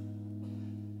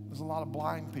 There's a lot of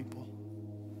blind people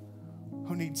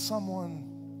who need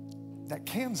someone that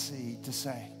can see to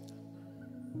say,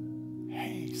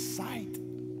 hey, sight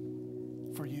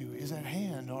for you is at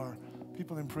hand. Or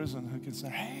people in prison who can say,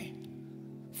 hey,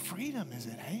 freedom is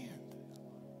at hand.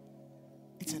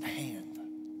 It's at hand.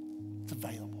 It's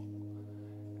available.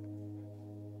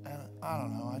 And I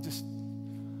don't know, I'm just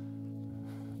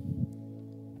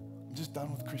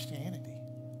done with Christianity.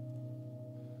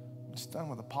 I'm just done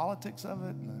with the politics of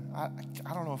it. And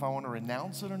I don't know if I want to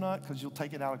renounce it or not, because you'll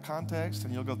take it out of context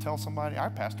and you'll go tell somebody,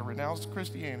 our pastor renounced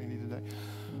Christianity today.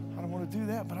 I don't want to do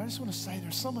that, but I just want to say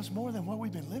there's so much more than what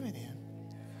we've been living in.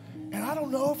 And I don't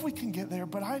know if we can get there,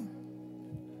 but I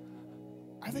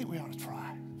think we ought to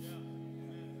try.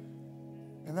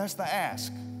 And that's the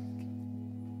ask.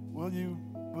 Will you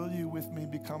with me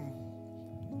become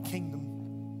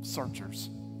kingdom searchers?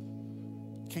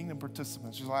 Kingdom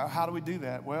participants. She's like, how do we do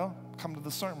that? Well, come to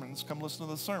the sermons. Come listen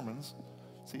to the sermons.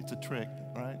 See, it's a trick,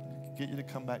 right? Get you to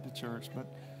come back to church.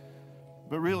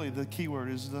 But really, the key word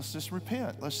is let's just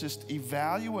repent. Let's just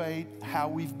evaluate how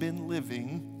we've been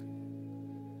living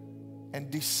and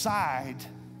decide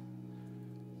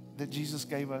that Jesus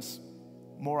gave us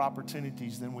more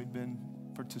opportunities than we've been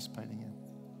participating in.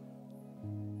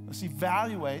 Let's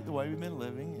evaluate the way we've been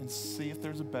living and see if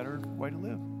there's a better way to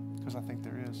live, because I think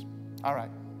there is. All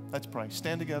right, let's pray.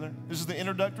 Stand together. This is the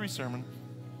introductory sermon.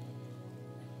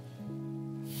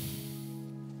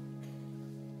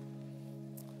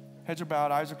 Heads are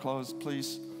bowed, eyes are closed,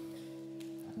 please.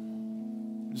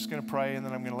 I'm just going to pray and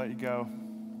then I'm going to let you go.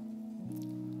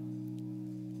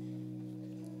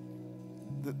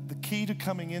 The key to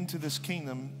coming into this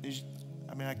kingdom is,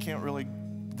 I can't really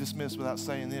dismiss without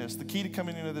saying this. The key to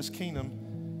coming into this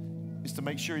kingdom is to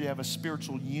make sure you have a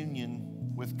spiritual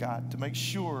union with God, to make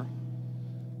sure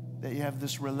that you have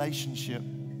this relationship.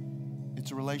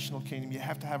 It's a relational kingdom. You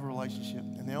have to have a relationship.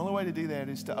 And the only way to do that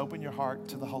is to open your heart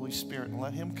to the Holy Spirit and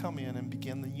let Him come in and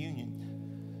begin the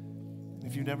union.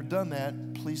 If you've never done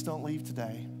that, please don't leave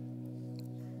today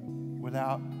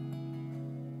without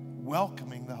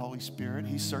welcoming the Holy Spirit.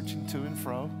 He's searching to and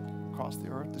fro across the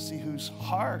earth to see whose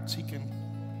hearts he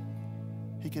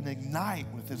can ignite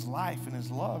with his life and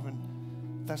his love. And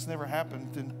if that's never happened,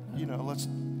 then,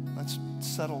 let's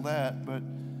settle that. But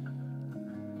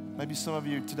maybe some of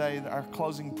you today, our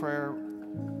closing prayer,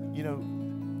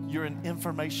 you're an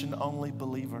information-only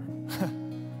believer.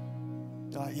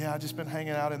 You're like, yeah, I've just been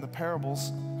hanging out in the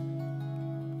parables.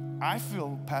 I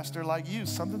feel, Pastor, like you,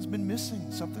 something's been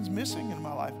missing. Something's missing in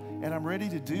my life. And I'm ready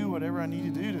to do whatever I need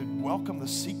to do to welcome the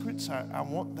secrets. I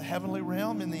want the heavenly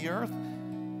realm in the earth.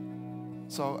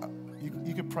 So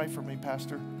you could pray for me,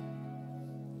 Pastor,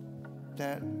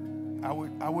 that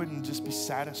I wouldn't just be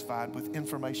satisfied with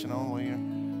information only.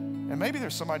 And maybe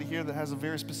there's somebody here that has a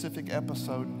very specific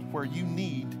episode where you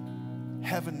need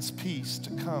heaven's peace to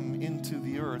come into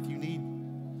the earth. You need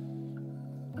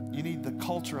the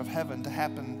culture of heaven to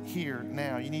happen here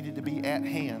now. You need it to be at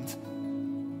hand.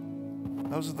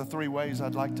 Those are the three ways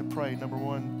I'd like to pray. Number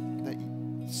one, that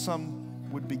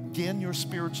some would begin your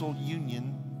spiritual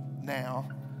union now.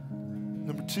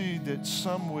 Number two, that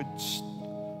some would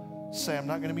say, I'm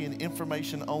not going to be an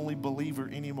information-only believer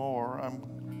anymore. I'm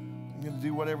going to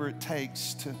do whatever it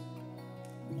takes to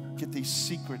get these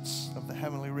secrets of the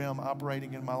heavenly realm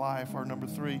operating in my life. Or number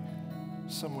three,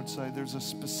 some would say there's a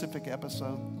specific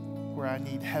episode where I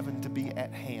need heaven to be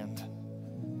at hand.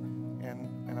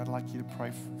 And I'd like you to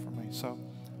pray for me. So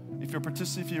if you're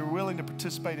willing to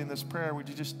participate in this prayer, would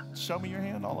you just show me your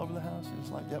hand all over the house? You're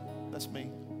just like, yep, that's me.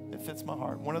 It fits my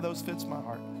heart. One of those fits my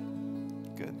heart.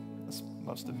 Good. That's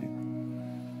most of you.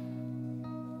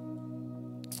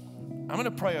 I'm going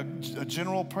to pray a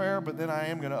general prayer, but then I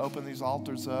am going to open these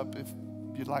altars up. If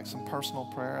you'd like some personal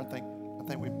prayer, I think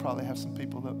we probably have some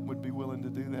people that would be willing to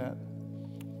do that.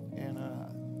 And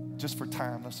just for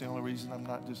time, that's the only reason I'm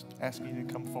not just asking you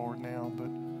to come forward now, but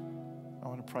I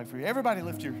want to pray for you. Everybody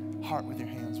lift your heart with your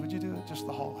hands. Would you do it? Just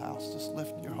the whole house. Just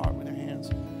lift your heart with your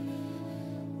hands.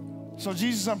 So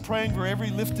Jesus, I'm praying for every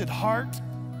lifted heart.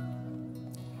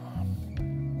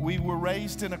 We were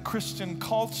raised in a Christian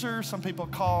culture. Some people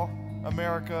call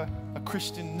America a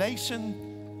Christian nation.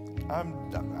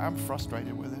 I'm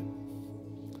frustrated with it.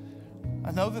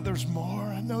 I know that there's more.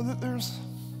 I know that there's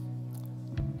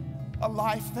a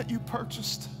life that you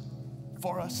purchased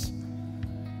for us.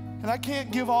 And I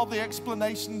can't give all the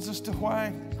explanations as to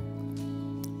why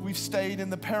we've stayed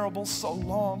in the parables so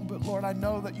long, but Lord, I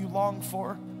know that you long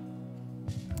for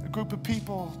a group of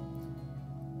people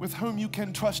with whom you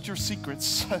can trust your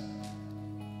secrets.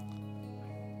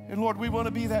 And Lord, we want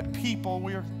to be that people.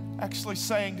 We're actually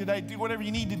saying today, do whatever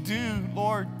you need to do,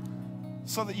 Lord,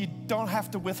 so that you don't have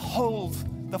to withhold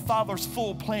the Father's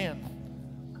full plan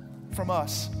from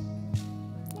us.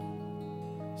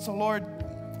 So Lord,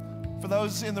 for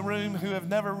those in the room who have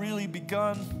never really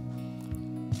begun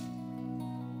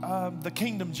the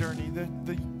kingdom journey,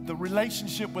 the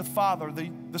relationship with Father,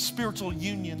 the spiritual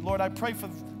union, Lord, I pray for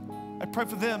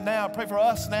them now. I pray for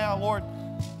us now, Lord.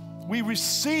 We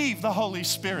receive the Holy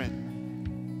Spirit.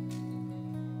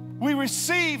 We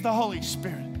receive the Holy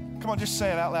Spirit. Come on, just say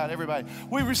it out loud, everybody.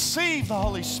 We receive the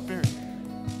Holy Spirit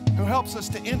who helps us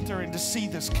to enter and to see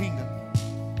this kingdom.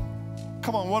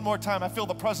 Come on, one more time. I feel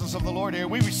the presence of the Lord here.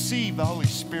 We receive the Holy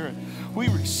Spirit. We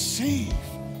receive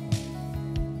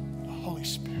the Holy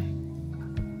Spirit.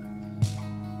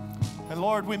 And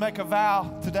Lord, we make a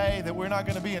vow today that we're not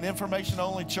going to be an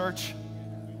information-only church.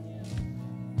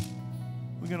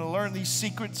 We're going to learn these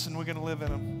secrets and we're going to live in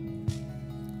them.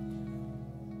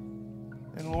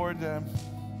 And Lord,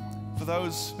 for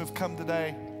those who have come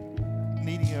today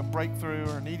needing a breakthrough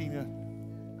or needing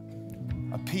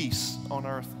a peace on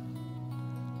earth,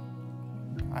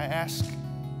 I ask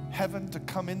heaven to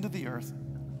come into the earth.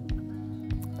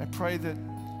 I pray that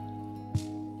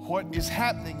what is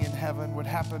happening in heaven would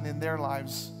happen in their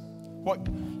lives.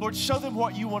 Lord, show them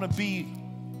what you want to be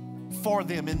for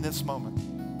them in this moment.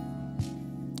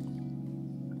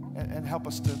 And help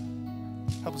us to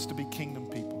be kingdom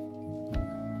people.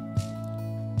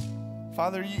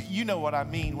 Father, you know what I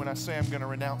mean when I say I'm going to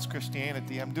renounce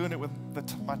Christianity. I'm doing it with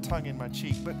my tongue in my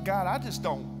cheek. But God, I just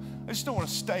don't want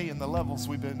to stay in the levels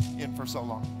we've been in for so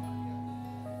long.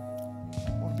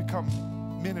 I want to become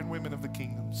men and women of the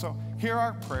kingdom. So hear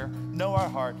our prayer, know our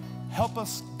heart, help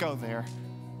us go there,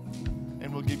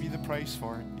 and we'll give you the praise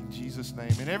for it in Jesus'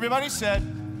 name. And everybody said,